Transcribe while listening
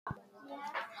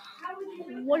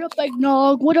What up,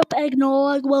 eggnog? What up,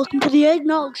 eggnog? Welcome to the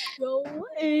eggnog show.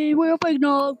 Hey, what up,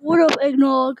 eggnog? What up,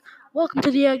 eggnog? Welcome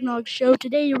to the eggnog show.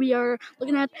 Today we are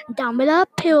looking at Down with the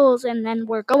Pills, and then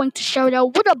we're going to shout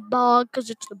out what up, bog, because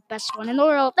it's the best one in the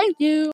world. Thank you.